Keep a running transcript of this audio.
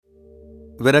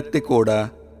విరక్తి కూడా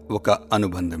ఒక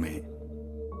అనుబంధమే.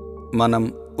 మనం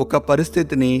ఒక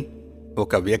పరిస్థితిని,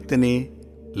 ఒక వ్యక్తిని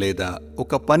లేదా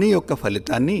ఒక పని యొక్క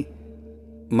ఫలితాన్ని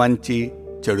మంచి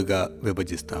చెడుగా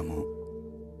విభజిస్తాము.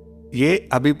 ఏ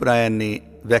అభిప్రాయాన్ని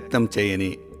వ్యక్తం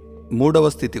చేయని మూడవ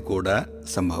స్థితి కూడా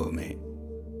సంభవమే.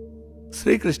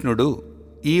 శ్రీకృష్ణుడు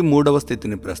ఈ మూడవ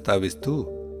స్థితిని ప్రస్తావిస్తూ,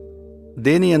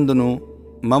 దేనియందును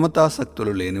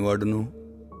మమతాసక్తులు లేనివాడును,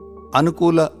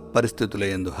 అనుకూల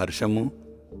పరిస్థితులయందు హర్షము,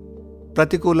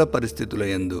 ప్రతికూల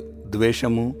పరిస్థితులయందు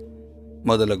ద్వేషము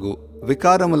మొదలగు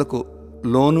వికారములకు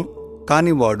లోను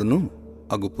కానివాడును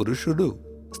అగు పురుషుడు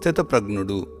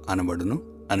స్థితప్రజ్ఞుడు అనబడును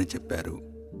అని చెప్పారు.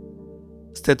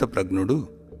 స్థితప్రజ్ఞుడు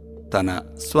తన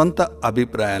స్వంత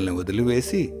అభిప్రాయాలను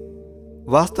వదిలివేసి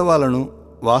వాస్తవాలను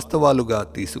వాస్తవాలుగా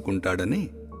తీసుకుంటాడని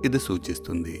ఇది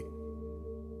సూచిస్తుంది.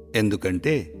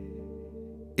 ఎందుకంటే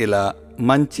ఇలా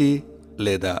మంచి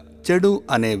లేదా చెడు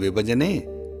అనే విభజనే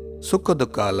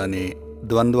సుఖదుఖాలనే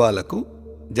ద్వంద్వాలకు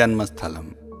జన్మస్థలం.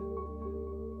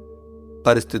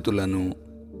 పరిస్థితులను,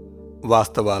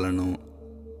 వాస్తవాలను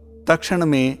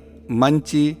తక్షణమే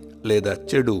మంచి లేదా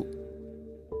చెడు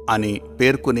అని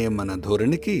పేర్కొనే మన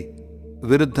ధోరణికి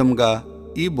విరుద్ధంగా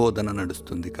ఈ బోధన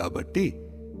నడుస్తుంది కాబట్టి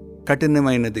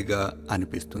కఠినమైనదిగా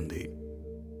అనిపిస్తుంది.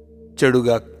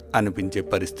 చెడుగా అనిపించే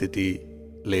పరిస్థితి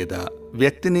లేదా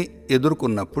వ్యక్తిని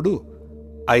ఎదుర్కొన్నప్పుడు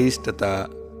అయిష్టత,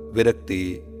 విరక్తి,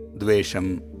 ద్వేషం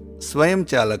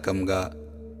స్వయంచాలకంగా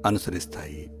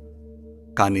అనుసరిస్తాయి.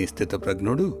 కానీ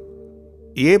స్థితప్రజ్ఞుడు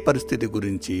ఏ పరిస్థితి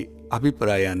గురించి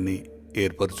అభిప్రాయాన్ని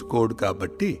ఏర్పరచుకోడు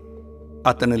కాబట్టి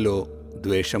అతనిలో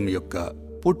ద్వేషం యొక్క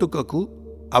పుట్టుకకు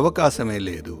అవకాశమే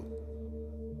లేదు.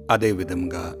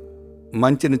 అదేవిధంగా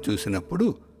మంచిని చూసినప్పుడు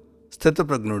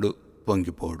స్థితప్రజ్ఞుడు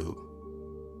పొంగిపోడు.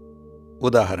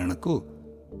 ఉదాహరణకు,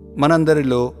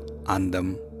 మనందరిలో అందం,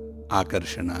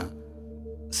 ఆకర్షణ,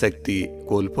 శక్తి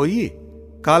కోల్పోయి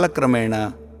కాలక్రమేణా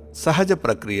సహజ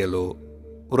ప్రక్రియలో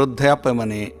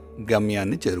వృద్ధాప్యమనే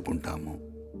గమ్యాన్ని చేరుకుంటాము.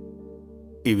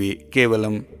 ఇవి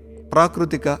కేవలం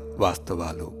ప్రాకృతిక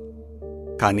వాస్తవాలు.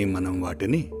 కానీ మనం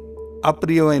వాటిని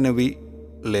అప్రియమైనవి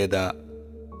లేదా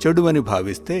చెడువని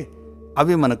భావిస్తే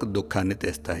అవి మనకు దుఃఖాన్ని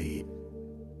తెస్తాయి.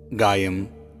 గాయం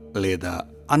లేదా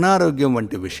అనారోగ్యం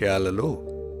వంటి విషయాలలో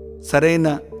సరైన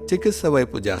చికిత్స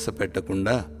వైపు ధ్యాస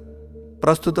పెట్టకుండా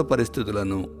ప్రస్తుత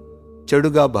పరిస్థితులను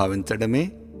చెడుగా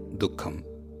భావించడమే దుఃఖం.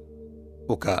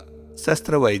 ఒక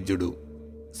శస్త్రవైద్యుడు,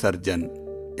 సర్జన్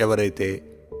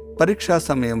ఎవరైతే పరీక్షా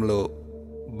సమయంలో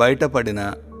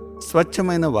బయటపడిన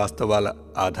స్వచ్ఛమైన వాస్తవాల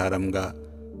ఆధారంగా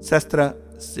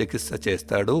శస్త్రచికిత్స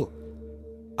చేస్తాడో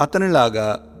అతనిలాగా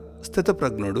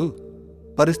స్థితప్రజ్ఞుడు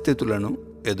పరిస్థితులను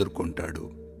ఎదుర్కొంటాడు.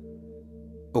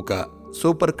 ఒక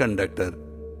సూపర్ కండక్టర్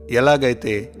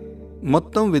ఎలాగైతే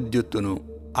మొత్తం విద్యుత్తును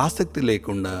ఆసక్తి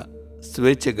లేకుండా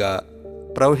స్వేచ్ఛగా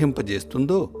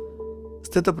ప్రవహింపజేస్తుందో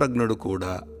స్థితప్రజ్ఞుడు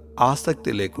కూడా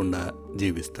ఆసక్తి లేకుండా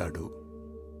జీవిస్తాడు.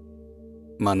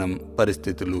 మనం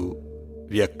పరిస్థితులు,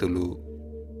 వ్యక్తులు,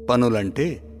 పనులంటే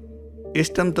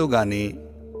ఇష్టంతో గాని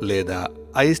లేదా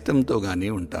అయిష్టంతో గాని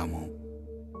ఉంటాము.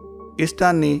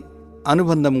 ఇష్టాన్ని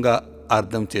అనుబంధంగా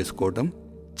అర్థం చేసుకోవడం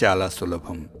చాలా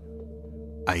సులభం.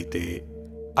 అయితే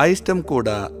అయిష్టం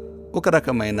కూడా ఒక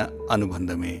రకమైన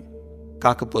అనుబంధమే,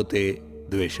 కాకపోతే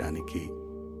ద్వేషానికి.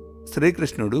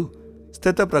 శ్రీకృష్ణుడు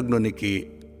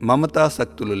స్థితప్రజ్ఞునికి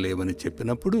మమతాసక్తులు లేవని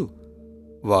చెప్పినప్పుడు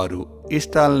వారు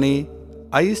ఇష్టాల్ని,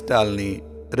 అయిష్టాల్ని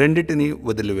రెండిటినీ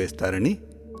వదిలివేస్తారని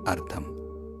అర్థం.